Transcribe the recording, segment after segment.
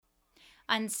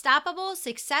Unstoppable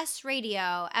Success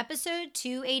Radio, episode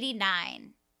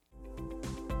 289.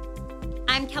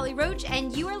 I'm Kelly Roach,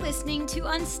 and you are listening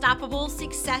to Unstoppable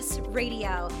Success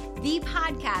Radio, the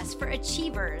podcast for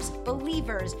achievers,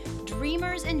 believers,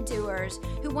 dreamers, and doers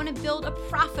who want to build a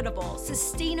profitable,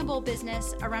 sustainable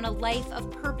business around a life of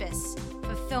purpose,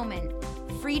 fulfillment,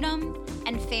 freedom,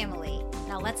 and family.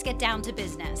 Now let's get down to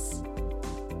business.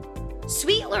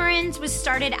 Sweet Loren's was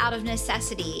started out of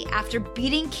necessity. After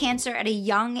beating cancer at a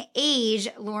young age,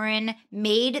 Loren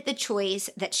made the choice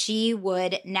that she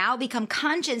would now become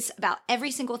conscious about every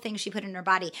single thing she put in her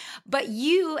body. But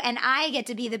you and I get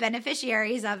to be the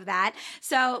beneficiaries of that.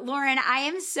 So Loren, I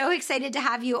am so excited to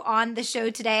have you on the show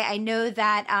today. I know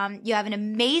that you have an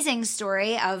amazing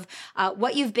story of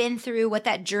what you've been through, what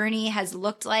that journey has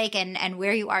looked like, and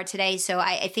where you are today. So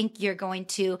I think you're going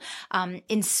to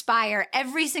inspire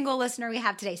every single listener we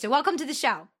have today. So welcome to the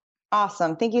show.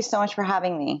 Awesome. Thank you so much for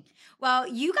having me. Well,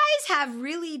 you guys have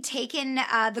really taken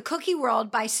the cookie world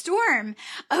by storm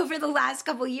over the last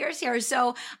couple of years here.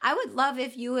 So I would love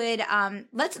if you would,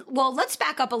 let's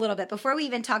back up a little bit before we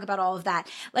even talk about all of that.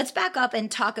 Let's back up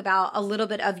and talk about a little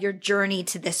bit of your journey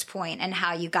to this point and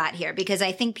how you got here, because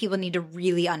I think people need to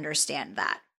really understand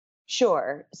that.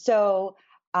 Sure. So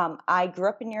I grew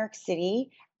up in New York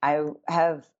City. I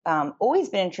have always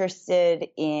been interested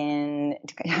in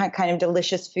kind of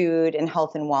delicious food and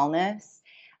health and wellness.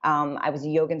 I was a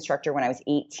yoga instructor when I was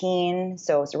 18,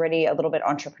 so I was already a little bit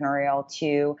entrepreneurial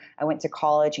too. I went to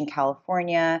college in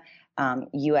California,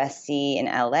 USC in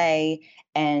LA,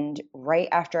 and right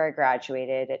after I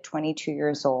graduated at 22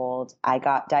 years old, I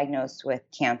got diagnosed with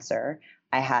cancer.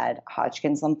 I had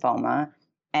Hodgkin's lymphoma,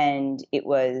 and it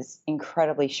was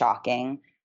incredibly shocking.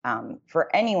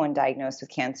 For anyone diagnosed with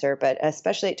cancer, but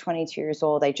especially at 22 years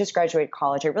old, I just graduated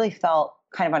college. I really felt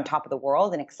kind of on top of the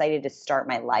world and excited to start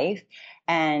my life,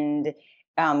 and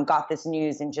got this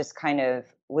news and just kind of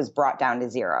was brought down to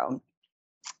zero.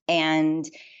 And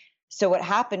so what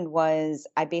happened was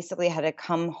I basically had to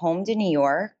come home to New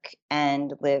York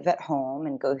and live at home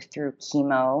and go through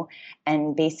chemo,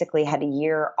 and basically had a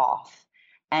year off.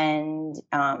 And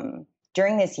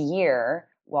during this year,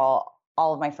 while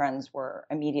all of my friends were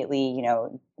immediately,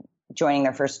 joining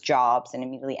their first jobs and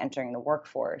immediately entering the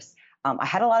workforce, I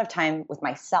had a lot of time with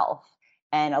myself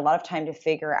and a lot of time to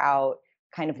figure out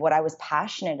kind of what I was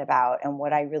passionate about and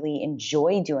what I really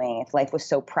enjoy doing. If life was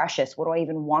so precious, what do I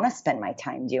even want to spend my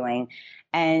time doing?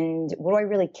 And what do I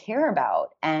really care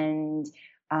about? And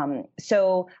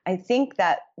so I think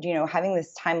that, having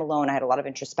this time alone, I had a lot of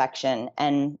introspection,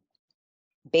 and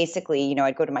basically,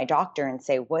 I'd go to my doctor and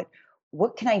say,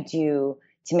 what can I do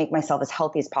to make myself as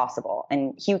healthy as possible?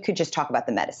 And he could just talk about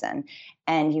the medicine.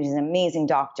 And he was an amazing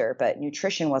doctor, but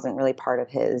nutrition wasn't really part of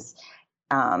his,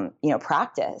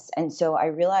 practice. And so I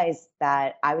realized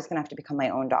that I was going to have to become my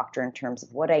own doctor in terms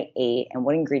of what I ate and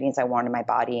what ingredients I wanted in my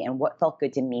body and what felt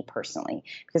good to me personally,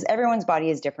 because everyone's body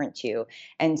is different too.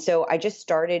 And so I just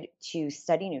started to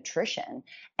study nutrition,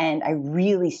 and I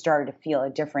really started to feel a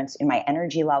difference in my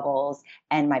energy levels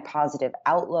and my positive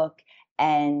outlook.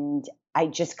 And I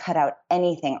just cut out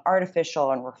anything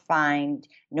artificial and refined,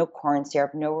 no corn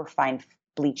syrup, no refined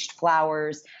bleached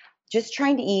flours, just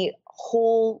trying to eat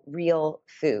whole, real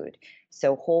food.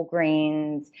 So whole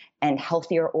grains and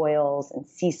healthier oils and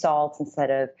sea salts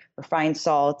instead of refined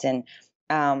salt. And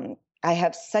I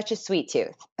have such a sweet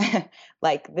tooth,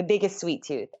 like the biggest sweet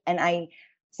tooth. And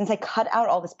since I cut out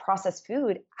all this processed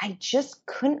food, I just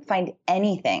couldn't find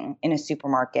anything in a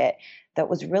supermarket that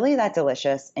was really that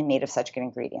delicious and made of such good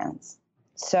ingredients.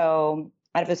 So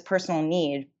out of this personal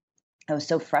need, I was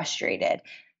so frustrated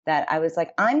that I was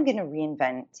like, I'm going to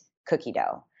reinvent cookie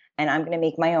dough, and I'm going to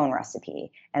make my own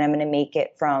recipe, and I'm going to make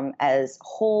it from as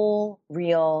whole,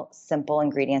 real, simple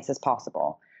ingredients as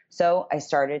possible. So I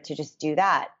started to just do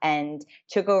that and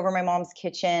took over my mom's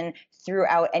kitchen, threw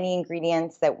out any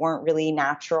ingredients that weren't really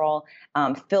natural,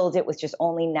 filled it with just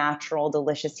only natural,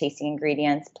 delicious tasting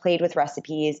ingredients, played with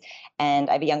recipes. And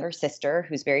I have a younger sister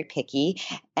who's very picky.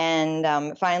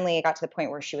 And finally, I got to the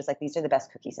point where she was like, these are the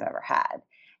best cookies I've ever had.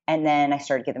 And then I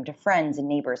started to give them to friends and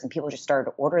neighbors, and people just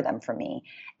started to order them from me.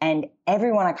 And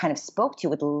everyone I kind of spoke to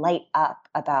would light up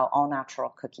about all natural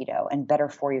cookie dough and better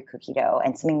for you cookie dough,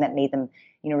 and something that made them,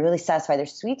 really satisfy their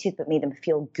sweet tooth, but made them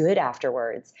feel good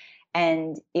afterwards.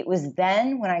 And it was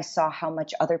then when I saw how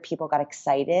much other people got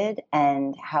excited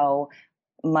and how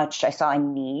much I saw a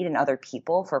need in other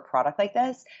people for a product like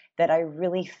this, that I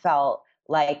really felt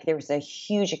like there was a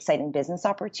huge, exciting business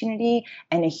opportunity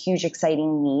and a huge,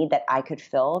 exciting need that I could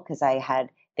fill because I had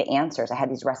the answers. I had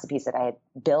these recipes that I had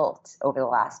built over the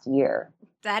last year.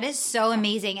 That is so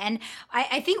amazing. And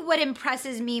I think what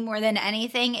impresses me more than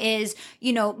anything is,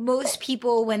 most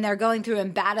people when they're going through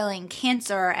and battling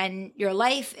cancer and your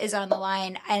life is on the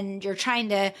line and you're trying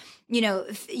to,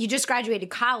 you just graduated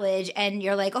college and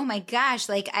you're like, oh my gosh,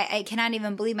 like I cannot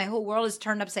even believe my whole world is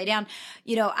turned upside down.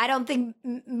 I don't think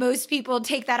most people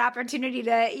take that opportunity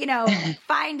to,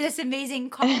 find this amazing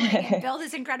calling and build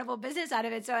this incredible business out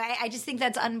of it. So I just think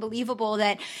that's unbelievable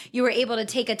that you were able to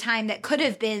take a time that could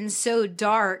have been so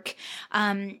dark,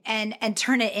 and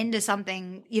turn it into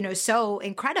something, so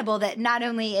incredible that not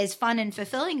only is fun and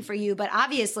fulfilling for you, but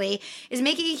obviously is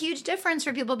making a huge difference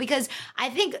for people, because I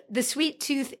think the sweet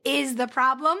tooth is the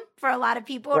problem for a lot of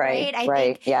people, right? I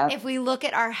think if we look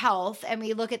at our health and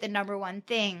we look at the number one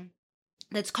thing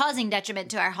that's causing detriment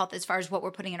to our health as far as what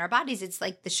we're putting in our bodies, it's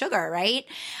like the sugar, right?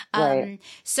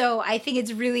 So I think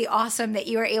it's really awesome that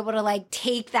you were able to like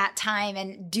take that time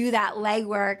and do that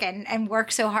legwork and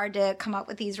work so hard to come up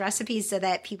with these recipes so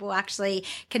that people actually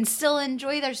can still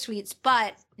enjoy their sweets,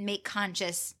 but make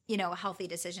conscious, healthy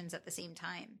decisions at the same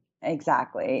time.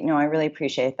 Exactly. No, I really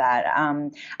appreciate that.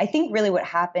 I think really what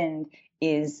happened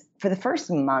is for the first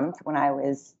month when I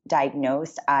was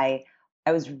diagnosed, I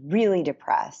was really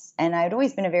depressed, and I'd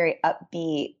always been a very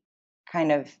upbeat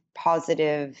kind of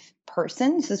positive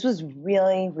person. So this was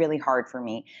really, really hard for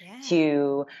me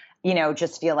to,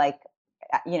 just feel like,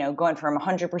 going from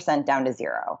 100% down to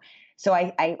zero. So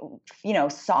I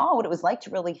saw what it was like to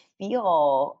really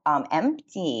feel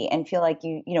empty and feel like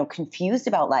confused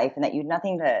about life and that you had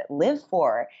nothing to live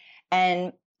for.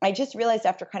 And I just realized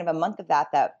after kind of a month of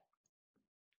that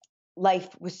life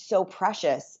was so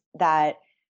precious that,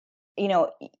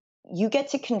 you get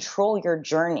to control your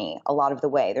journey a lot of the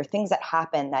way. There are things that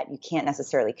happen that you can't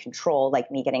necessarily control,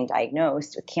 like me getting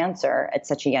diagnosed with cancer at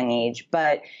such a young age,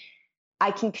 but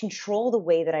I can control the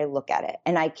way that I look at it,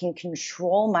 and I can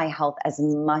control my health as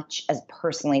much as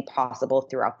personally possible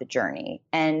throughout the journey.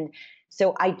 And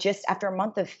so I just, after a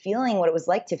month of feeling what it was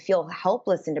like to feel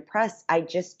helpless and depressed, I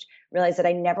just realized that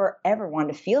I never, ever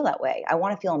wanted to feel that way. I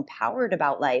want to feel empowered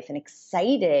about life and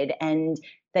excited, and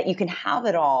that you can have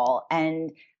it all.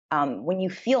 And when you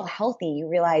feel healthy, you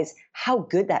realize how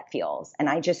good that feels. And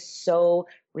I just so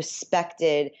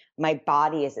respected my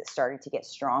body as it started to get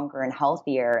stronger and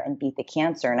healthier and beat the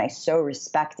cancer. And I so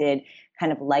respected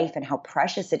kind of life and how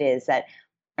precious it is that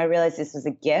I realized this was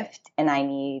a gift and I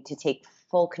need to take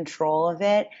full control of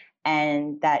it,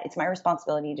 and that it's my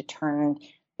responsibility to turn,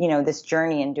 this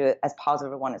journey into as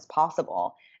positive a one as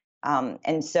possible.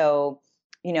 And so,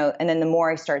 and then the more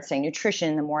I started studying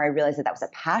nutrition, the more I realized that was a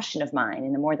passion of mine.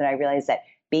 And the more that I realized that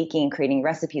baking and creating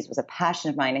recipes was a passion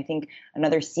of mine. I think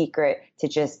another secret to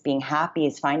just being happy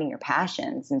is finding your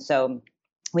passions. And so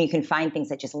when you can find things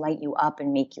that just light you up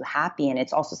and make you happy, and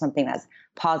it's also something that has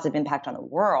positive impact on the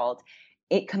world,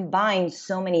 it combines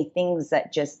so many things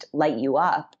that just light you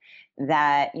up,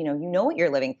 that, you know what you're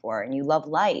living for, and you love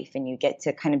life, and you get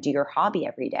to kind of do your hobby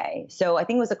every day. So I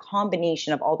think it was a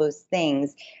combination of all those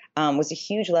things, was a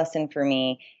huge lesson for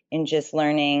me in just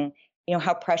learning,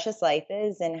 how precious life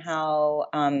is, and how,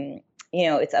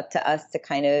 it's up to us to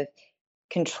kind of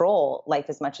control life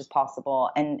as much as possible,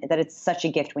 and that it's such a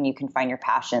gift when you can find your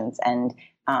passions and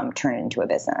turn it into a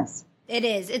business. It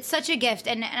is. It's such a gift.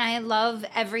 And I love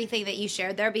everything that you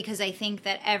shared there, because I think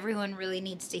that everyone really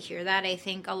needs to hear that. I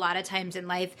think a lot of times in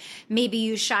life, maybe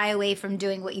you shy away from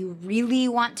doing what you really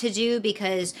want to do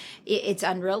because it's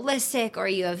unrealistic, or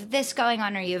you have this going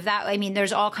on, or you have that. I mean,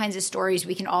 there's all kinds of stories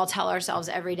we can all tell ourselves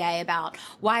every day about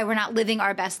why we're not living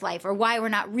our best life, or why we're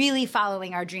not really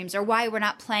following our dreams, or why we're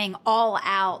not playing all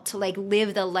out to like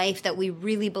live the life that we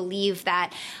really believe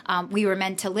that we were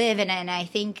meant to live. And I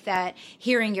think that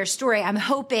hearing your story, I'm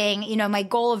hoping, my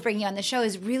goal of bringing you on the show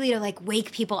is really to like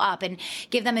wake people up and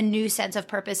give them a new sense of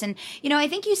purpose. And, I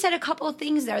think you said a couple of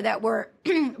things there that were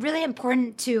really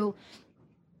important to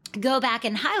go back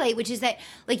and highlight, which is that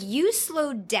like you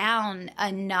slowed down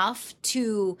enough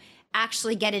to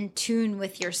actually get in tune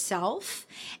with yourself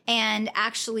and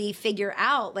actually figure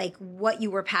out like what you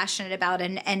were passionate about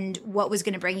and what was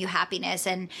going to bring you happiness.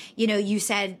 And, you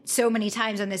said so many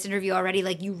times on this interview already,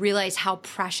 like you realized how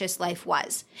precious life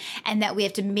was, and that we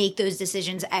have to make those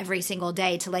decisions every single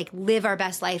day to like live our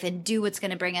best life and do what's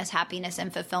going to bring us happiness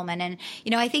and fulfillment. And,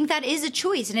 I think that is a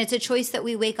choice, and it's a choice that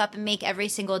we wake up and make every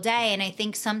single day. And I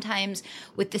think sometimes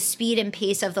with the speed and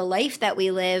pace of the life that we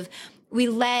live, we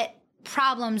let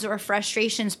problems or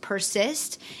frustrations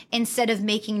persist instead of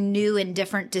making new and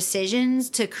different decisions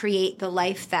to create the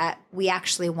life that we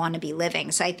actually want to be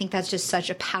living. So I think that's just such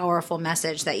a powerful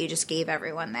message that you just gave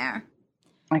everyone there.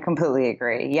 I completely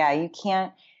agree. Yeah, you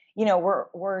can't,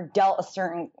 we're dealt a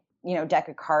certain deck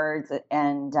of cards,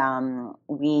 and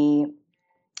we,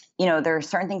 there are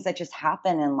certain things that just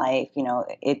happen in life,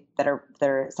 that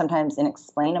are sometimes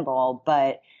inexplainable,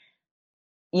 but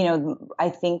I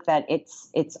think that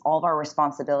it's all of our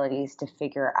responsibilities to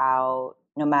figure out,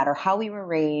 no matter how we were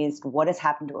raised, what has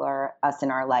happened to us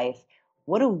in our life,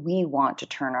 what do we want to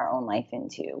turn our own life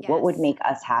into? Yes. What would make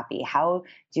us happy? How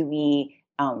do we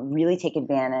really take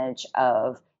advantage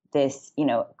of this,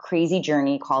 crazy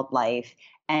journey called life,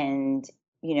 and,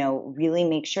 really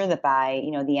make sure that by,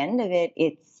 the end of it,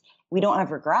 we don't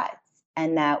have regrets,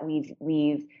 and that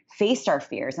we've faced our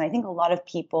fears. And I think a lot of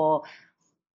people,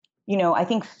 I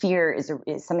think fear is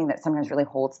something that sometimes really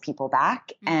holds people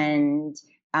back. Mm-hmm.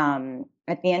 And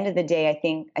at the end of the day, I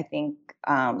think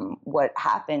what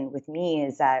happened with me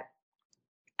is that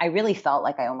I really felt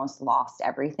like I almost lost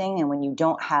everything. And when you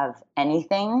don't have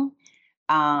anything,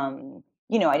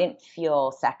 I didn't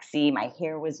feel sexy. My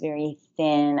hair was very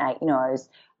thin. I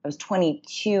was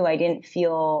 22. I didn't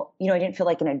feel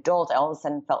like an adult. I all of a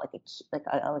sudden felt like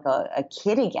a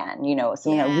kid again,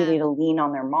 something that really to lean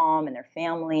on their mom and their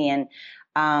family. And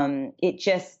it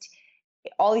just,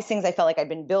 all these things I felt like I'd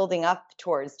been building up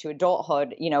towards to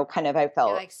adulthood, I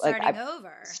felt like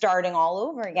starting all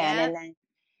over again. Yeah.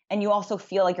 And you also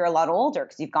feel like you're a lot older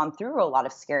because you've gone through a lot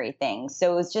of scary things.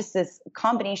 So it was just this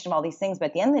combination of all these things. But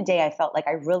at the end of the day, I felt like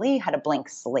I really had a blank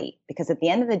slate, because at the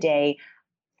end of the day,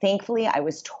 thankfully, I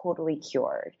was totally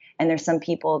cured. And there's some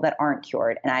people that aren't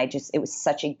cured. And it was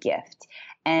such a gift.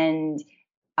 And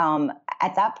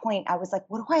at that point, I was like,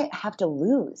 what do I have to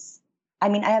lose? I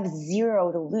mean, I have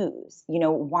zero to lose.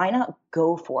 Why not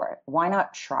go for it? Why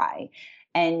not try?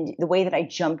 And the way that I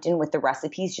jumped in with the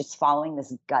recipes, just following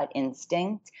this gut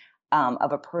instinct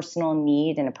of a personal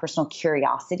need and a personal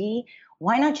curiosity,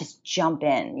 why not just jump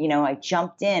in? I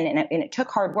jumped in, and it took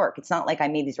hard work. It's not like I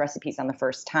made these recipes on the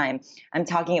first time. I'm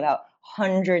talking about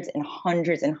hundreds and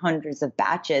hundreds and hundreds of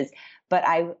batches. But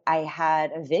I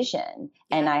had a vision,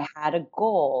 and I had a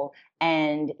goal,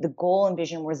 and the goal and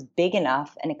vision was big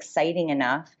enough and exciting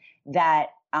enough that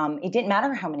it didn't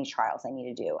matter how many trials I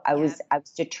needed to do. I was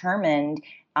determined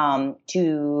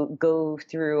to go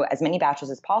through as many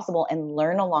batches as possible and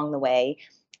learn along the way,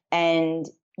 and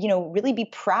really be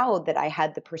proud that I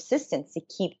had the persistence to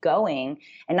keep going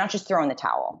and not just throw in the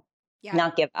towel,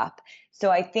 not give up.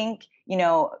 So I think,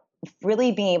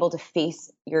 really being able to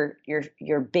face your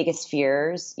biggest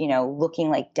fears, looking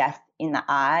like death in the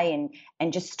eye,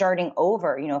 and just starting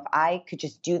over. If I could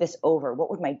just do this over,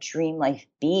 what would my dream life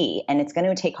be? And it's going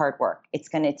to take hard work. It's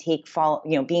going to take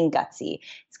being gutsy.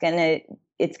 It's going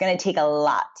to take a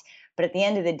lot. But at the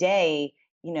end of the day,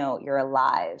 you're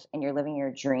alive and you're living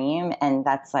your dream. And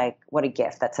that's like, what a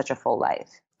gift. That's such a full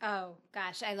life. Oh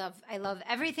gosh, I love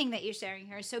everything that you're sharing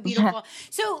here. So beautiful.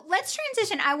 So let's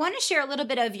transition. I want to share a little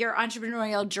bit of your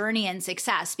entrepreneurial journey and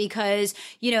success, because,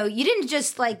 you didn't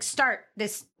just start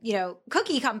this,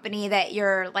 cookie company that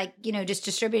you're just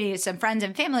distributing to some friends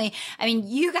and family. I mean,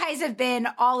 you guys have been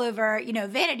all over,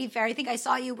 Vanity Fair. I think I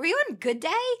saw you. Were you on Good Day?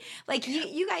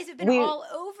 You guys have been all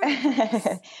over the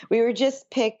place. We were just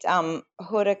picked,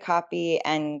 Hoda Kotb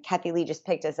and Kathy Lee just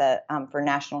picked us for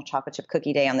National Chocolate Chip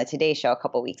Cookie Day on the Today Show a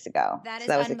couple weeks ago. That is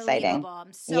that was unbelievable. Exciting.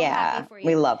 I'm so happy for you.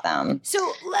 We love them.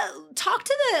 So talk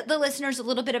to the listeners a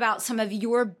little bit about some of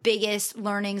your biggest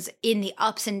learnings in the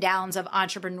ups and downs of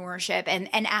entrepreneurship, and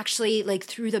actually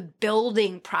through the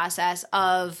building process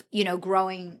of,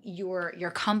 growing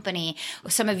your company,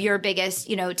 some of your biggest,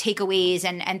 takeaways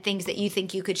and things that you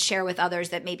think you could share with others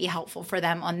that may be helpful for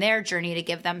them on their journey to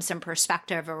give them some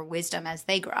perspective or wisdom as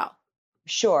they grow.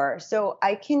 Sure. So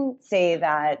I can say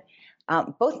that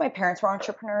both my parents were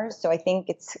entrepreneurs, so I think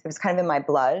it was kind of in my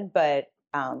blood. But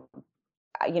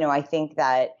I think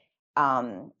that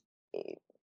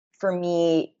for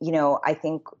me, I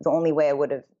think the only way I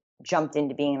would have jumped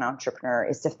into being an entrepreneur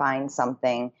is to find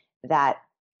something that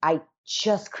I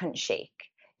just couldn't shake.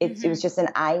 It was just an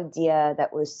idea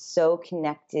that was so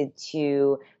connected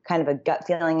to kind of a gut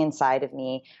feeling inside of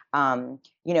me.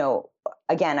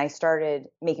 Again, I started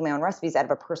making my own recipes out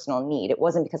of a personal need. It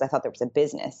wasn't because I thought there was a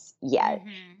business yet.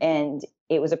 And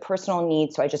it was a personal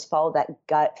need. So I just followed that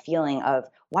gut feeling of,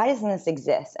 why doesn't this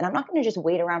exist? And I'm not going to just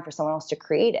wait around for someone else to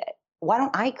create it. Why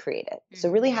don't I create it? So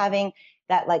really having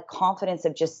that confidence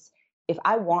of just, if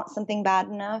I want something bad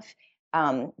enough,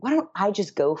 why don't I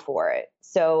just go for it?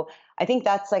 So I think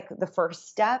that's the first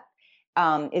step,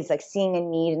 is seeing a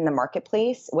need in the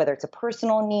marketplace, whether it's a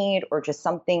personal need or just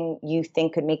something you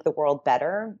think could make the world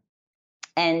better,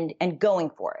 and going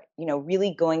for it,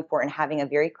 really going for it and having a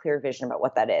very clear vision about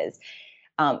what that is.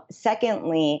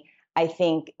 Secondly, I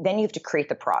think then you have to create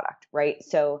the product, right?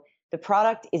 So the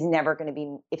product is never going to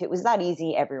be, if it was that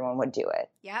easy, everyone would do it.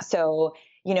 Yeah. So,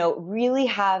 really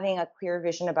having a clear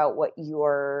vision about what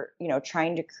you're,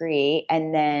 trying to create,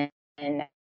 and then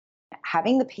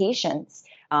having the patience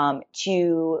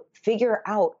to figure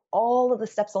out all of the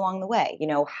steps along the way.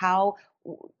 How,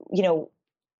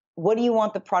 what do you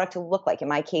want the product to look like? In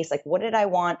my case, like, what did I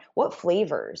want? What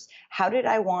flavors? How did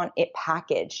I want it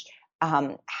packaged?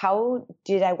 How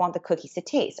did I want the cookies to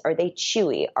taste? Are they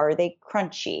chewy? Are they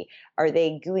crunchy? Are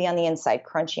they gooey on the inside,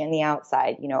 crunchy on the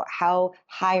outside? How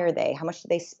high are they? How much do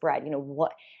they spread?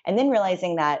 What? And then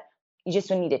realizing that you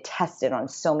just need to test it on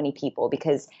so many people,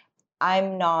 because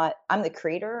I'm the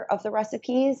creator of the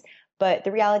recipes, but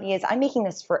the reality is I'm making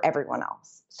this for everyone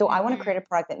else. So I want to create a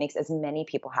product that makes as many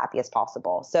people happy as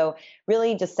possible. So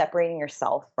really just separating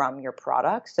yourself from your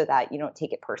product so that you don't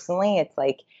take it personally. It's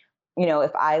like,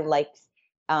 if I liked,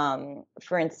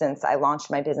 for instance, I launched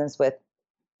my business with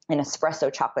an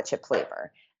espresso chocolate chip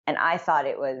flavor, and I thought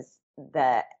it was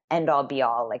the end all be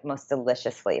all, like most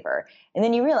delicious flavor. And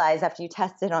then you realize after you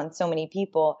test it on so many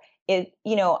people,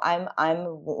 I'm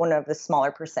one of the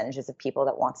smaller percentages of people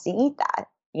that wants to eat that.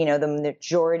 The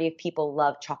majority of people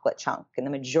love chocolate chunk, and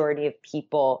the majority of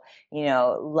people,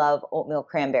 love oatmeal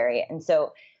cranberry. And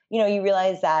so, you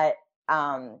realize that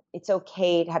it's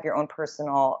okay to have your own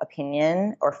personal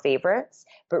opinion or favorites,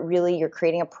 but really you're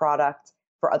creating a product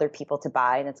for other people to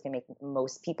buy, and it's going to make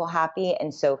most people happy.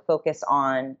 And so focus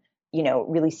on,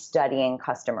 really studying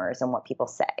customers and what people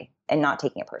say and not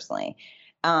taking it personally.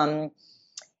 And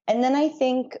then I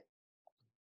think,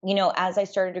 as I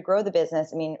started to grow the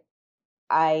business,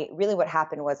 what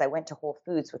happened was I went to Whole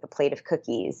Foods with a plate of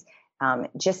cookies,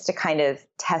 just to kind of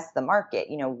test the market.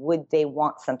 Would they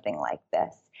want something like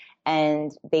this?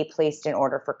 And they placed an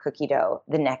order for cookie dough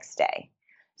the next day.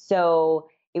 So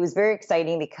it was very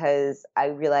exciting because I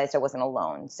realized I wasn't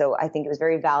alone. So I think it was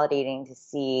very validating to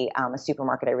see a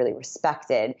supermarket I really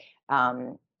respected,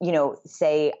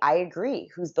 say, I agree.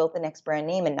 Who's built the next brand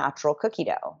name in natural cookie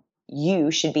dough?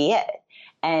 You should be it.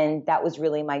 And that was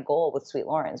really my goal with Sweet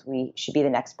Loren's. We should be the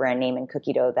next brand name in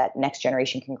cookie dough that next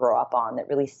generation can grow up on, that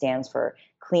really stands for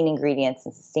clean ingredients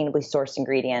and sustainably sourced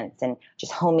ingredients and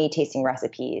just homemade tasting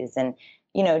recipes and,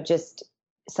 just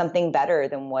something better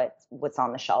than what's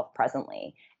on the shelf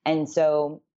presently. And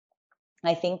so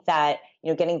I think that,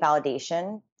 getting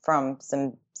validation from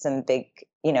some big,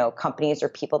 companies or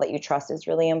people that you trust is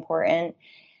really important.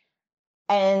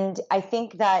 And I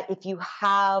think that if you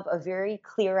have a very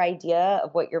clear idea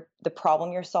of what the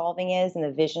problem you're solving is and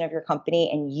the vision of your company,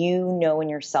 and in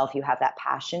yourself you have that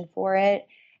passion for it,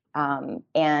 and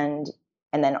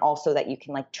then also that you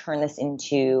can like turn this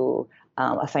into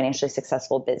a financially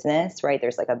successful business, right?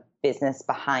 There's like a business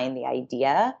behind the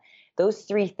idea. Those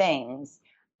three things,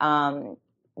 then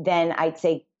I'd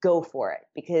say go for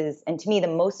it. And to me, the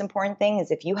most important thing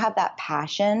is if you have that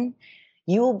passion,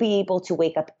 you will be able to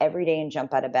wake up every day and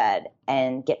jump out of bed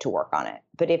and get to work on it.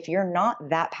 But if you're not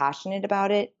that passionate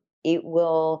about it,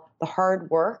 the hard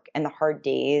work and the hard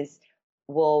days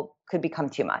could become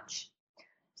too much.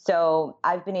 So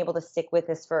I've been able to stick with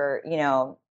this for,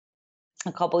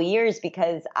 a couple of years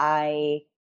because I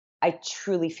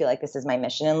truly feel like this is my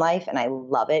mission in life, and I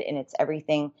love it. And it's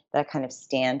everything that I kind of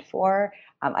stand for.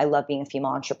 I love being a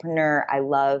female entrepreneur. I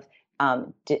love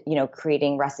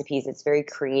creating recipes. It's very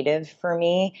creative for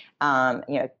me,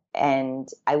 and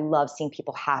I love seeing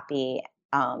people happy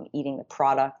eating the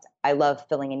product. I love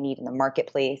filling a need in the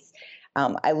marketplace.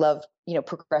 I love,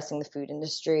 progressing the food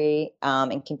industry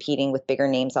and competing with bigger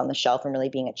names on the shelf and really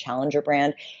being a challenger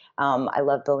brand. I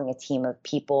love building a team of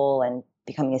people and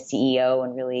becoming a CEO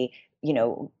and really,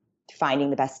 finding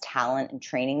the best talent and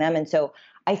training them. And so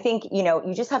I think,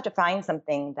 you just have to find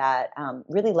something that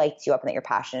really lights you up and that you're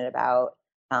passionate about.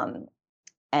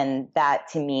 And that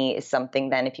to me is something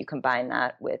then if you combine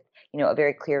that with, a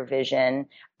very clear vision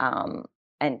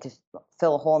and to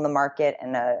fill a hole in the market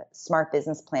and a smart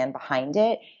business plan behind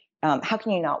it, how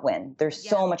can you not win? There's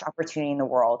so much opportunity in the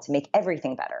world to make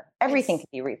everything better. Everything can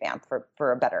be revamped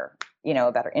for a better, in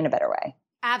a better way.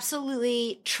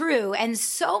 Absolutely true. And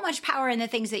so much power in the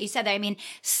things that you said there.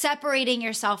 Separating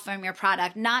yourself from your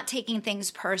product, not taking things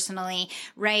personally,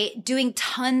 right? Doing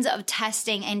tons of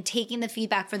testing and taking the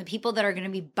feedback from the people that are going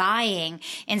to be buying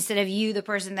instead of you, the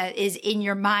person that is in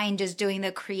your mind, just doing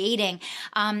the creating.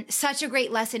 Such a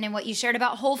great lesson in what you shared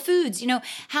about Whole Foods.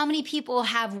 How many people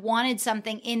have wanted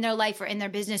something in their life or in their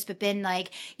business, but been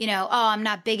like, oh, I'm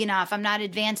not big enough. I'm not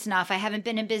advanced enough. I haven't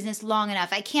been in business long enough.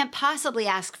 I can't possibly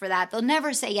ask for that. They'll never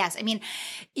never say yes. I mean,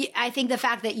 I think the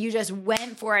fact that you just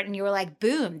went for it and you were like,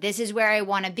 boom, this is where I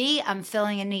want to be. I'm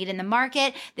filling a need in the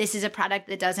market. This is a product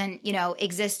that doesn't,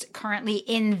 exist currently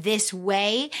in this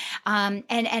way.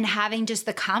 And having just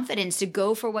the confidence to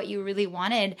go for what you really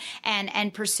wanted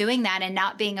and pursuing that and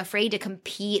not being afraid to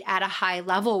compete at a high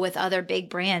level with other big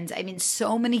brands. I mean,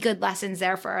 so many good lessons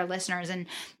there for our listeners and,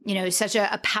 such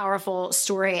a powerful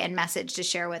story and message to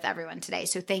share with everyone today.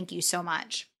 So thank you so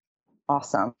much.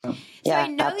 Awesome. So yeah, I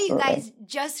know absolutely. you guys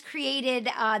just created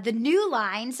the new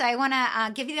line. So I want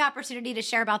to give you the opportunity to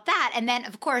share about that. And then,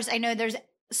 of course, I know there's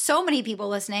so many people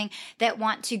listening that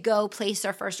want to go place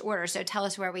their first order. So tell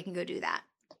us where we can go do that.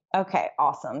 Okay,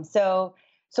 awesome. So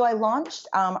I launched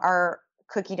our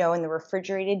cookie dough in the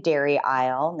refrigerated dairy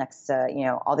aisle next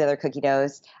to, all the other cookie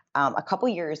doughs a couple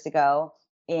years ago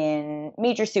in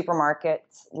major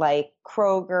supermarkets like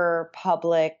Kroger,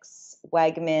 Publix,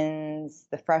 Wegmans,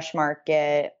 the Fresh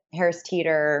Market, Harris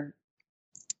Teeter,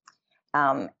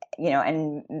 and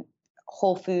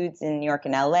Whole Foods in New York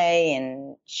and LA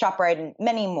and ShopRite and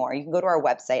many more. You can go to our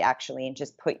website actually and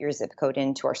just put your zip code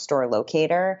into our store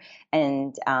locator,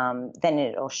 and then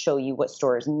it'll show you what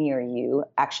stores near you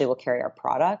actually will carry our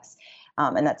products.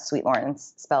 And that's Sweet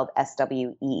Loren's, spelled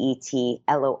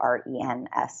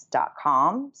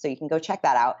SweetLorens.com. So you can go check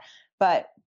that out.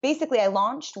 But basically, I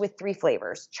launched with 3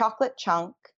 flavors: chocolate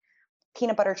chunk,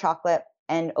 peanut butter chocolate,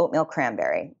 and oatmeal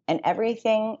cranberry. And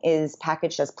everything is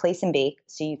packaged as place and bake.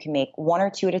 So you can make 1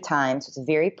 or 2 at a time. So it's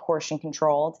very portion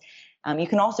controlled. You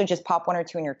can also just pop 1 or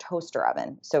 2 in your toaster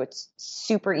oven. So it's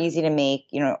super easy to make.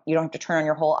 You don't have to turn on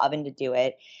your whole oven to do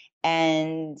it.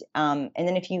 And then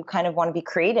if you kind of want to be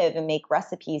creative and make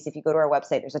recipes, if you go to our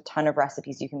website, there's a ton of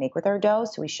recipes you can make with our dough.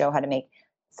 So we show how to make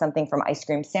something from ice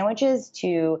cream sandwiches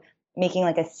to making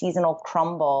like a seasonal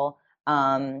crumble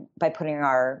by putting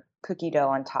our cookie dough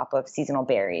on top of seasonal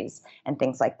berries and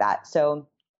things like that. So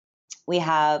we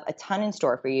have a ton in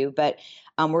store for you, but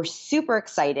we're super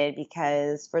excited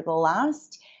because for the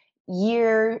last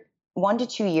year, 1 to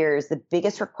 2 years, the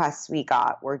biggest requests we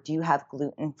got were, do you have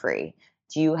gluten-free?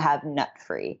 Do you have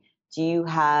nut-free? Do you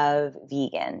have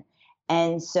vegan?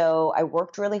 And so I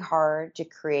worked really hard to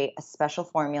create a special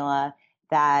formula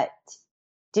that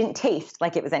didn't taste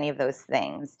like it was any of those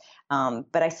things.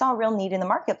 But I saw a real need in the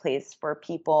marketplace for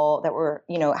people that were,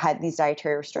 had these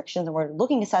dietary restrictions and were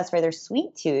looking to satisfy their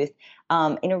sweet tooth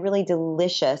in a really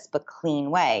delicious but clean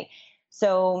way.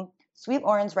 So Sweet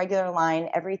Loren's regular line,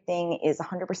 everything is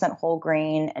 100% whole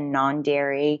grain and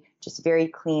non-dairy, just very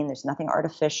clean. There's nothing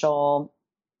artificial,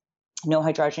 no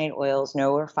hydrogenated oils,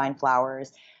 no refined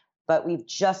flours. But we've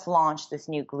just launched this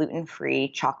new gluten-free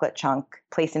chocolate chunk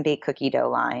place and bake cookie dough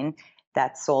line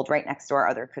that's sold right next to our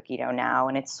other cookie dough now.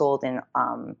 And it's sold in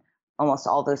almost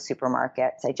all those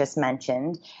supermarkets I just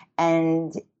mentioned.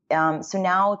 And so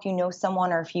now if you know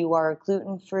someone, or if you are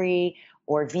gluten-free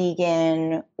or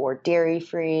vegan or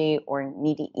dairy-free or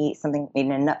need to eat something made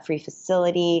in a nut-free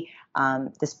facility,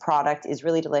 this product is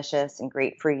really delicious and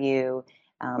great for you.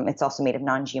 It's also made of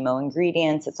non-GMO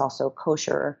ingredients. It's also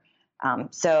kosher.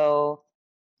 So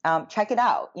check it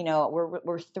out.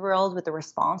 We're thrilled with the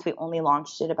response. We only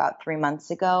launched it about 3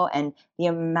 months ago, and the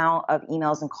amount of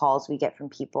emails and calls we get from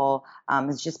people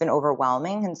has just been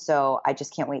overwhelming. And so I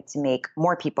just can't wait to make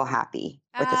more people happy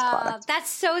with this product. That's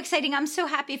so exciting. I'm so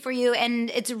happy for you. And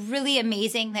it's really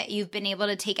amazing that you've been able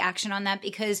to take action on that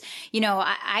because,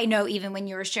 I know even when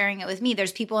you were sharing it with me,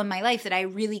 there's people in my life that I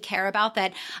really care about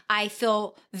that I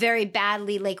feel very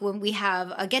badly, like when we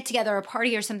have a get together, a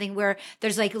party or something where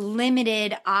there's like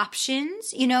limited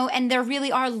options, and there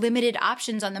really are limited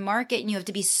options on the market. And you have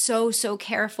to be so, so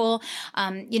careful,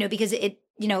 because it,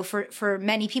 for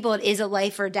many people, it is a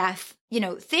life or death,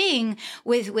 thing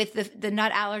with the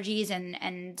nut allergies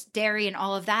and dairy and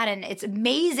all of that. And it's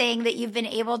amazing that you've been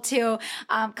able to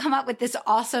come up with this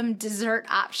awesome dessert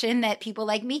option that people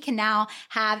like me can now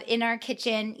have in our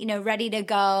kitchen, ready to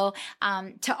go,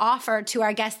 to offer to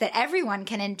our guests that everyone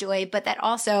can enjoy, but that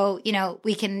also,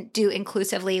 we can do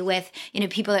inclusively with,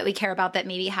 people that we care about that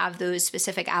maybe have those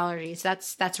specific allergies.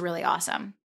 That's really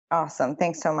awesome. Awesome.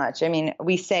 Thanks so much. I mean,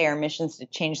 we say our mission is to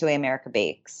change the way America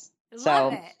bakes. I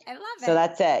love it. So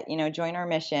that's it. Join our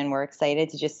mission. We're excited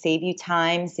to just save you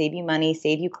time, save you money,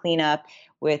 save you cleanup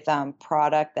with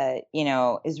product that,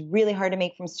 is really hard to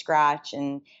make from scratch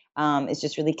and is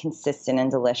just really consistent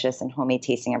and delicious and homemade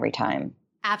tasting every time.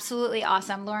 Absolutely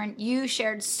awesome. Loren, you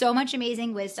shared so much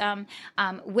amazing wisdom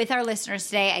with our listeners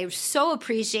today. I so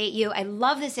appreciate you. I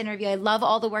love this interview. I love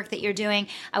all the work that you're doing.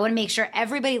 I want to make sure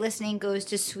everybody listening goes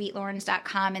to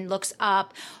sweetlorens.com and looks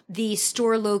up the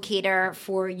store locator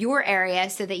for your area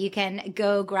so that you can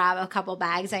go grab a couple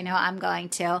bags. I know I'm going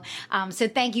to. So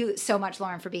thank you so much,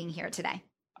 Loren, for being here today.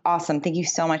 Awesome. Thank you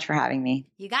so much for having me.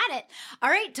 You got it.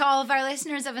 All right. To all of our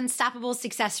listeners of Unstoppable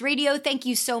Success Radio, thank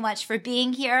you so much for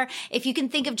being here. If you can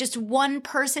think of just one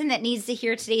person that needs to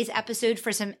hear today's episode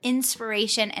for some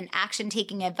inspiration and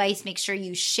action-taking advice, make sure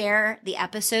you share the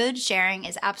episode. Sharing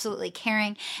is absolutely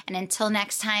caring. And until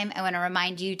next time, I want to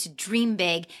remind you to dream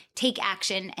big, take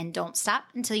action, and don't stop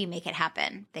until you make it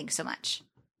happen. Thanks so much.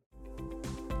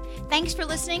 Thanks for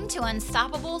listening to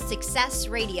Unstoppable Success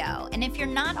Radio. And if you're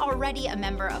not already a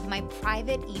member of my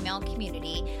private email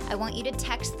community, I want you to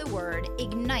text the word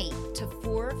IGNITE to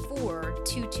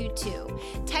 44222.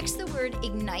 Text the word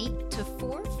IGNITE to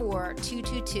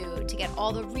 44222 to get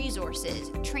all the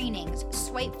resources, trainings,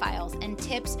 swipe files, and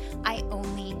tips I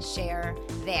only share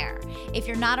there. If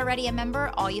you're not already a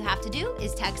member, all you have to do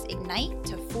is text IGNITE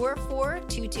to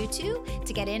 44222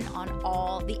 to get in on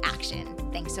all the action.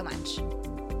 Thanks so much.